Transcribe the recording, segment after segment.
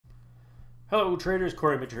Hello traders,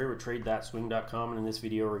 Corey Mitchell here with TradeThatSwing.com, and in this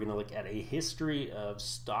video we're going to look at a history of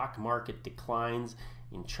stock market declines.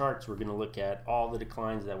 In charts, we're going to look at all the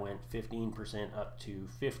declines that went 15% up to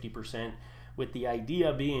 50%, with the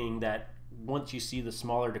idea being that once you see the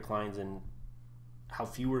smaller declines and how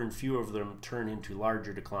fewer and fewer of them turn into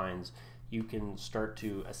larger declines, you can start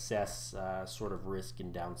to assess sort of risk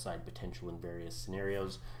and downside potential in various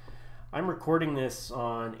scenarios. I'm recording this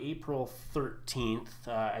on April 13th.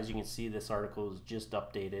 As you can see, this article is just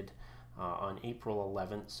updated on April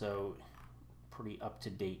 11th, so pretty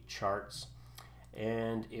up-to-date charts.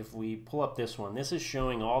 And if we pull up this one, this is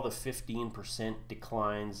showing all the 15%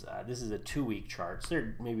 declines. This is a 2-week chart, so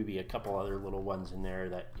there maybe be a couple other little ones in there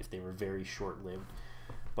that if they were short-lived.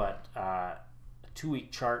 But a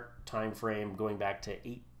 2-week chart time frame going back to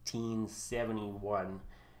 1871,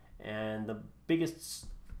 and the biggest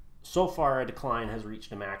so far, a decline has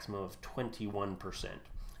reached a maximum of 21%.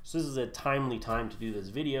 So this is a timely time to do this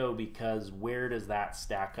video, because where does that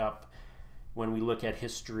stack up when we look at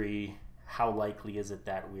history? How likely is it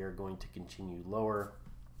that we are going to continue lower?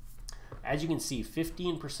 As you can see,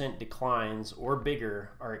 15% declines or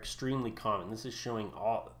bigger are extremely common. This is showing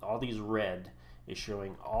all these red is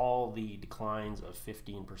showing all the declines of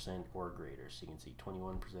 15% or greater. So you can see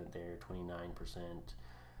 21% there, 29%.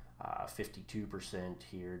 52%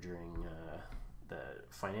 here during the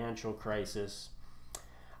financial crisis.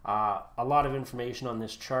 A lot of information on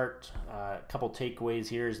this chart. A couple takeaways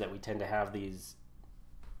here is that we tend to have these,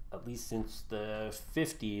 at least since the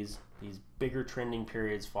 50s, these bigger trending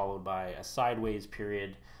periods followed by a sideways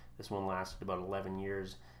period. This one lasted about 11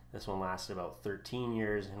 years. This one lasted about 13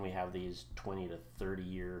 years, and we have these 20 to 30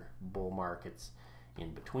 year bull markets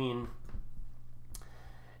in between.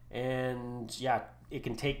 And yeah, it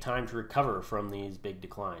can take time to recover from these big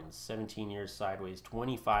declines. 17 years sideways,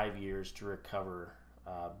 25 years to recover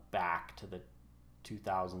back to the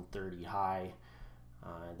 2030 high.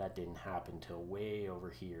 That didn't happen till way over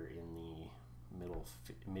here in the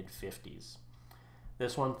mid-50s.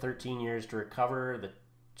 This one, 13 years to recover, the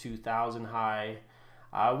 2000 high.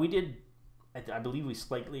 We did, I believe we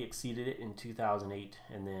slightly exceeded it in 2008,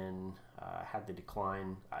 and then had the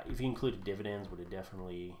decline. If you included dividends, would have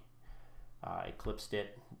definitely eclipsed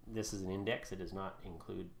it. This is an index, it does not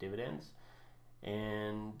include dividends.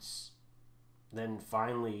 And then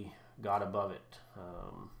finally got above it,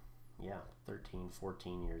 13,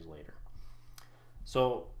 14 years later.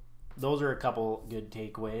 So those are a couple good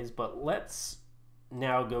takeaways, but let's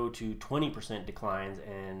now go to 20% declines,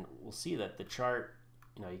 and we'll see that the chart,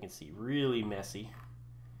 you can see really messy.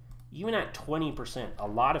 Even at 20%, a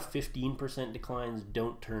lot of 15% declines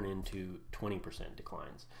don't turn into 20%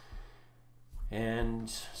 declines. And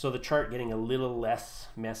so the chart getting a little less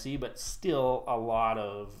messy, but still a lot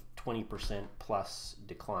of 20% plus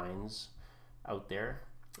declines out there.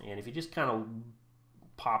 And if you just kind of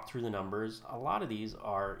pop through the numbers, a lot of these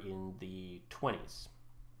are in the 20s.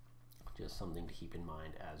 Just something to keep in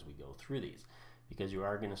mind as we go through these, because you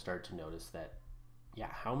are going to start to notice that,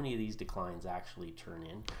 how many of these declines actually turn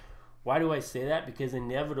in. Why do I say that? Because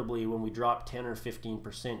inevitably when we drop 10 or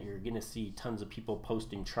 15%, you're going to see tons of people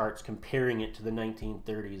posting charts comparing it to the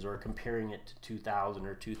 1930s or comparing it to 2000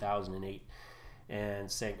 or 2008 and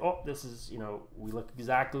saying, oh, this is, we look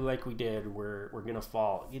exactly like we did, we're going to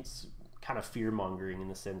fall. It's kind of fear-mongering in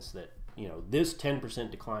the sense that, this 10%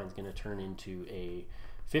 decline is going to turn into a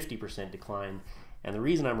 50% decline. And the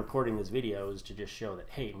reason I'm recording this video is to just show that,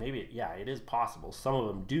 hey, maybe, it is possible. Some of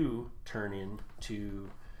them do turn into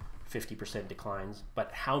 50% declines, but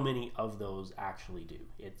how many of those actually do?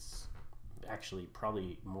 It's actually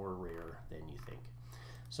probably more rare than you think.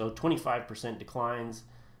 So 25% declines,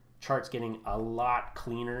 chart's getting a lot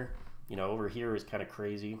cleaner. Over here is kind of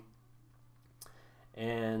crazy.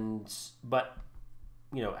 But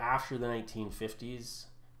after the 1950s,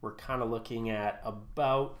 we're kind of looking at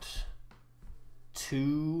about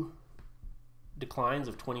 2 declines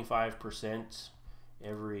of 25%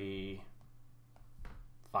 every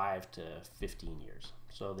 5 to 15 years.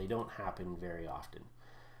 So they don't happen very often.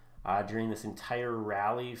 During this entire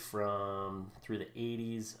rally from through the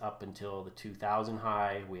 80s up until the 2000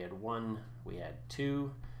 high, we had 1, we had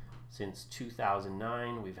 2. Since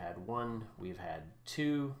 2009, we've had 1, we've had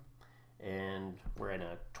 2, and we're at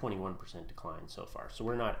a 21% decline so far. So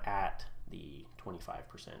we're not at the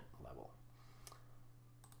 25% level.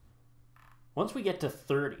 Once we get to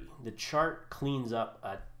 30, the chart cleans up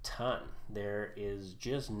a ton. There is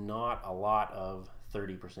just not a lot of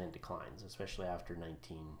 30% declines, especially after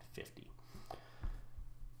 1950.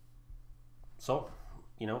 So,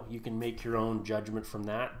 you can make your own judgment from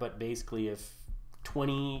that, but basically if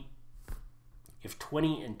 20 if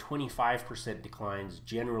 20 and 25% declines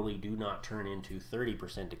generally do not turn into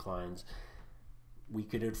 30% declines, we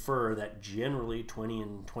could infer that generally 20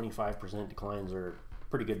 and 25% declines are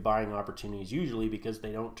pretty good buying opportunities, usually because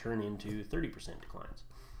they don't turn into 30% declines.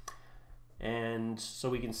 And so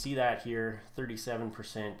we can see that here,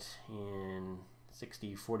 37% in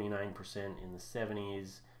 60, 49% in the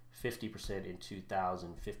 70s, 50% in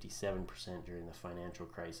 2000, 57% during the financial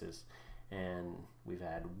crisis, and we've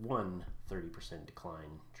had one 30%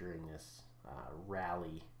 decline during this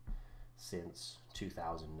rally since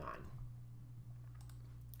 2009.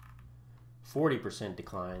 40%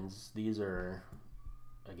 declines, these are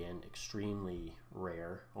again extremely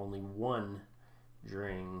rare, only one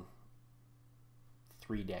during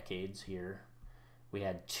 3 decades here. We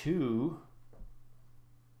had 2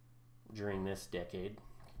 during this decade,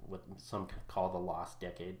 what some call the lost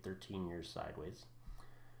decade, 13 years sideways.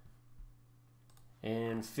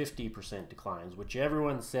 And 50% declines, which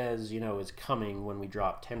everyone says, you know, is coming when we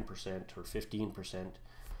drop 10% or 15%.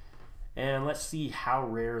 And let's see how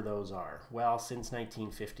rare those are. Well, since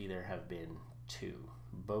 1950, there have been 2,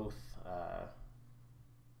 both,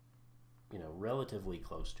 you know, relatively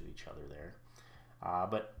close to each other there.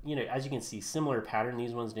 But, you know, as you can see, similar pattern.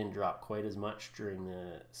 These ones didn't drop quite as much during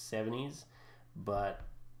the 70s, but,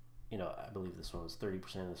 you know, I believe this one was 30%,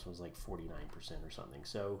 this one was like 49% or something.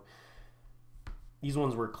 So these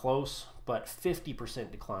ones were close, but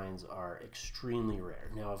 50% declines are extremely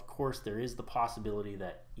rare. Now, of course, there is the possibility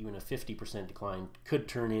that even a 50% decline could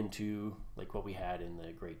turn into like what we had in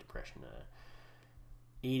the Great Depression,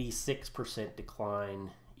 86%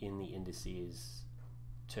 decline in the indices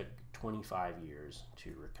took 25 years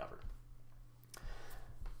to recover.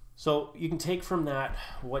 So you can take from that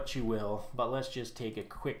what you will, but let's just take a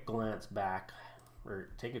quick glance back, or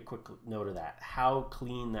take a quick note of that, how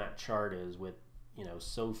clean that chart is with, you know,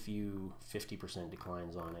 so few 50%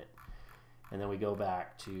 declines on it. And then we go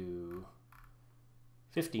back to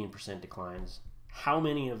 15% declines. How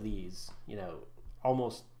many of these, you know,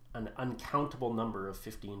 almost an uncountable number of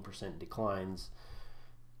 15% declines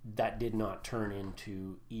that did not turn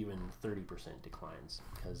into even 30% declines,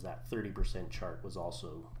 because that 30% chart was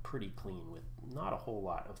also pretty clean with not a whole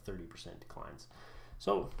lot of 30% declines.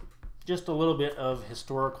 So just a little bit of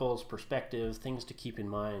historical perspective, things to keep in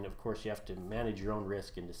mind. Of course, you have to manage your own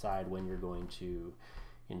risk and decide when you're going to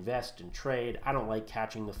invest and trade. I don't like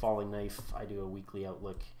catching the falling knife. I do a weekly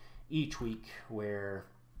outlook each week where,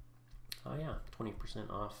 oh yeah, 20%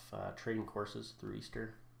 off trading courses through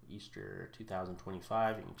Easter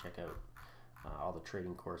 2025. You can check out all the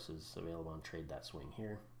trading courses available on Trade That Swing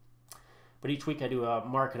here. But each week I do a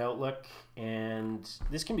market outlook, and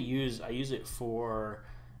this can be used, I use it for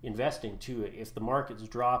investing too. If the market's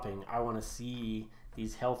dropping, I want to see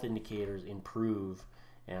these health indicators improve,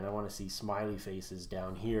 and I want to see smiley faces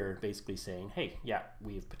down here basically saying, hey, yeah,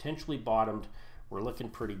 we've potentially bottomed, we're looking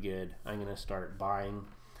pretty good, I'm going to start buying.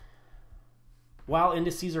 While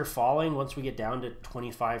indices are falling, once we get down to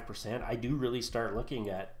 25%, I do really start looking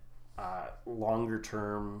at longer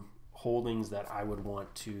term holdings that I would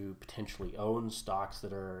want to potentially own, stocks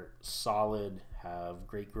that are solid, have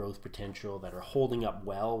great growth potential, that are holding up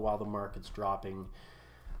well while the market's dropping.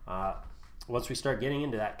 Once we start getting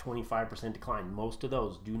into that 25% decline, most of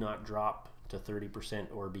those do not drop to 30%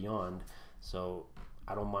 or beyond. So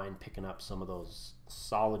I don't mind picking up some of those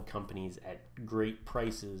solid companies at great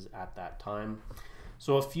prices at that time.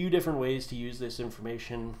 So a few different ways to use this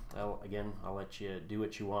information. I'll let you do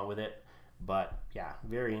what you want with it. But yeah,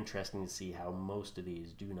 very interesting to see how most of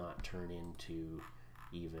these do not turn into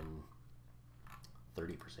even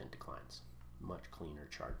 30% declines. Much cleaner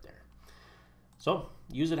chart there. So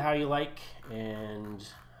use it how you like, and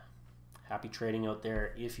happy trading out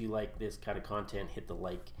there. If you like this kind of content, hit the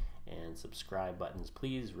like and subscribe buttons,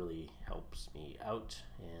 please. Really helps me out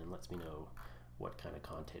and lets me know what kind of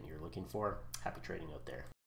content you're looking for. Happy trading out there.